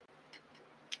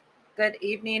Good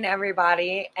evening,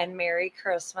 everybody, and Merry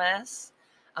Christmas.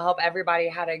 I hope everybody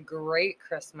had a great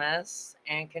Christmas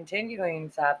and continuing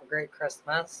to have a great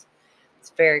Christmas.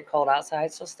 It's very cold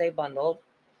outside, so stay bundled.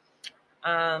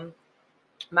 Um,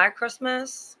 my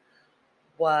Christmas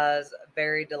was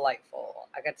very delightful.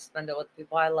 I got to spend it with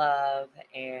people I love,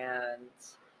 and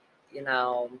you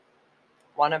know,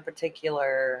 one in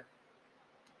particular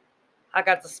I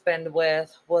got to spend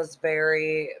with was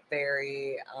very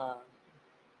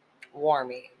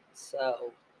warming.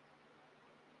 So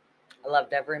I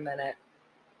loved every minute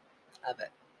of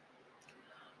it.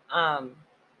 Um,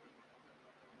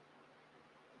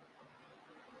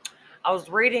 I was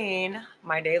reading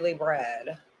my daily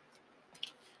bread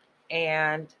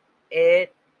and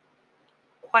it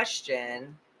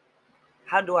questioned,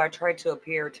 how do I try to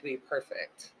appear to be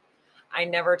perfect? I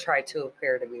never try to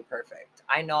appear to be perfect.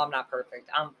 I know I'm not perfect.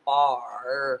 I'm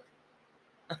far,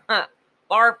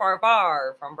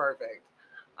 far from perfect.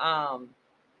 Um,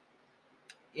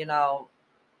 you know,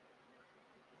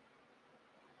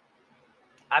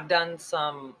 I've done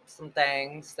some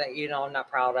things that I'm not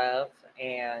proud of,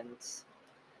 and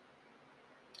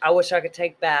I wish I could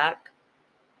take back.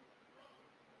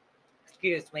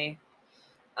 Excuse me.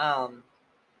 Um,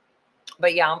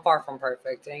 but yeah, I'm far from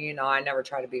perfect, and I never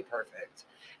try to be perfect,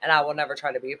 and I will never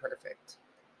try to be perfect.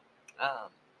 Um,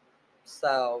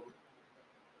 so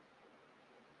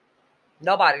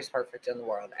nobody's perfect in the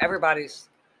world. Everybody's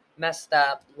messed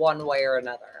up one way or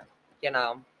another. You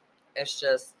know, it's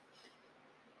just,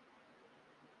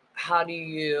 how do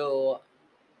you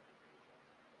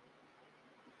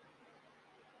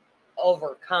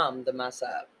overcome the mess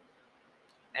up,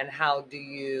 and how do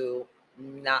you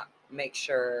not make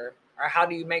sure, or how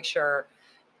do you make sure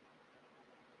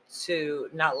to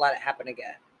not let it happen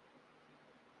again?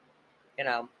 You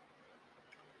know.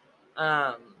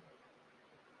 Um,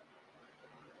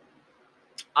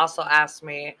 Also asked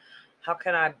me, how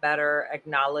can I better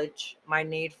acknowledge my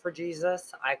need for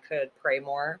Jesus? I could pray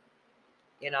more.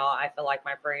 I feel like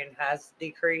my praying has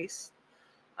decreased.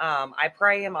 I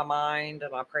pray in my mind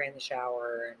and I pray in the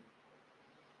shower and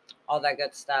all that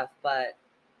good stuff. But,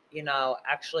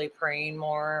 actually praying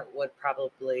more would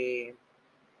probably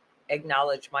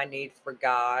acknowledge my need for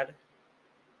God,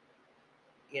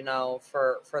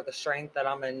 for the strength that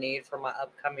I'm going to need for my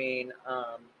upcoming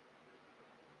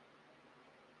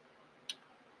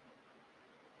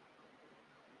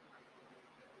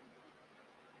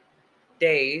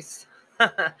days.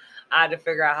 I had to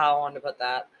figure out how I wanted to put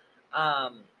that.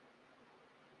 Um,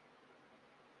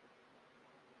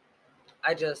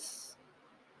 I just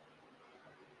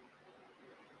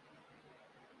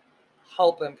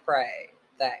hope and pray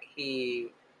that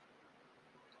he,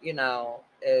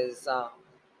 is I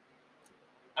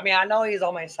mean, I know he's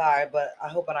on my side, but I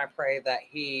hope and I pray that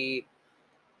he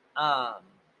um,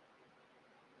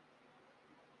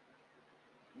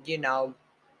 you know,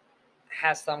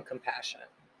 has some compassion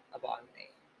upon me,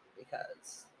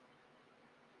 because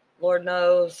Lord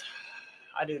knows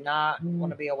I do not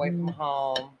want to be away from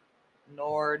home,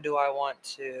 nor do I want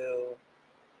to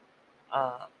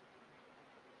um,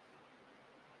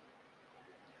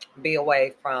 be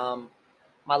away from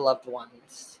my loved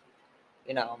ones.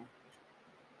 You know,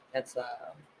 it's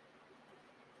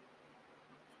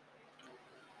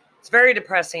it's very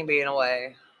depressing being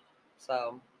away.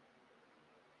 So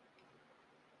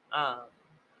um,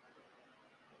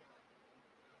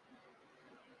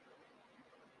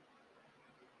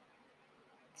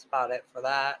 that's about it for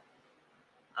that.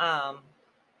 Um,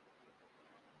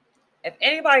 if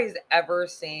anybody's ever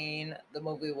seen the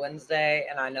movie Wednesday,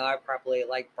 and I know I probably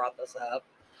brought this up,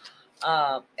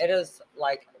 it is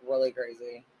really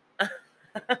crazy.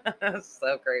 It's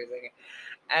so crazy,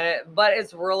 but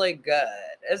it's really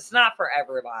good. It's not for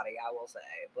everybody, I will say,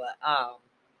 but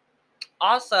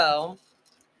also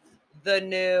the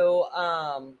new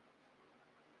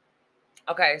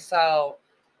okay, so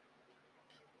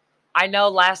I know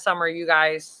last summer you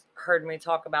guys heard me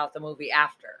talk about the movie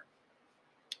After,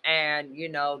 and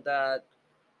the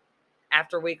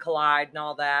After We Collide and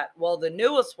all that. Well, the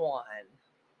newest one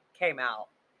came out,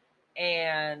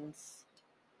 and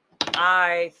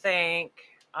I think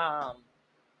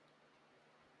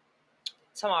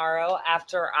tomorrow,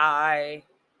 after I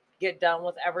get done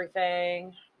with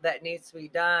everything that needs to be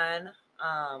done,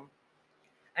 um,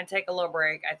 and take a little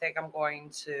break, I think I'm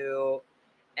going to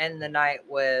end the night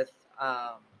with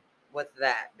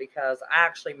that, because I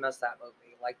actually miss that movie.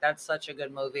 That's such a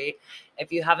good movie.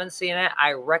 If you haven't seen it,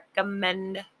 I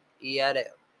recommend you do.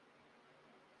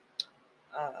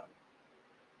 Um,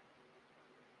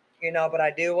 but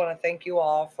I do want to thank you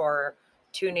all for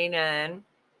tuning in.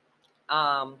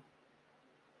 Um,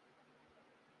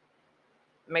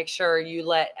 make sure you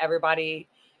let everybody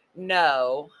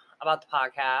know about the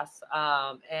podcast.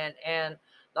 And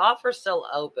the offer's still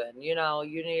open. You know,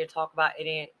 you need to talk about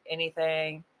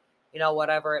anything, you know,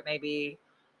 whatever it may be,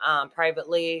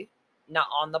 privately, not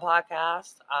on the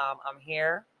podcast. I'm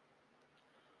here.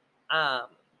 Um,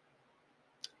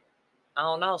 I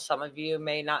don't know. Some of you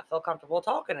may not feel comfortable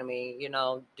talking to me, you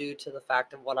know, due to the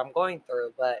fact of what I'm going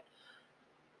through, but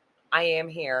I am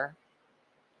here.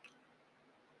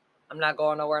 I'm not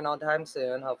going nowhere no time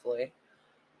soon, hopefully.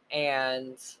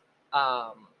 And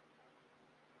um,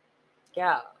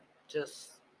 yeah,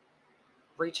 just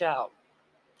reach out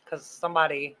because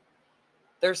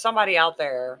there's somebody out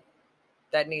there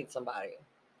that needs somebody,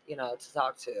 you know, to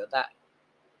talk to that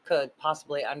could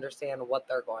possibly understand what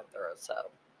they're going through. So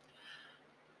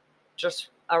just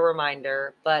a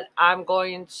reminder, but I'm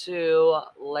going to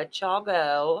let y'all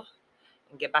go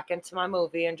and get back into my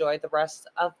movie, enjoy the rest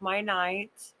of my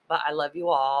night. But I love you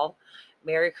all.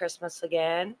 Merry Christmas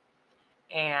again.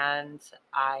 And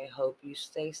I hope you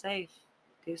stay safe.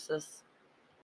 Deuces.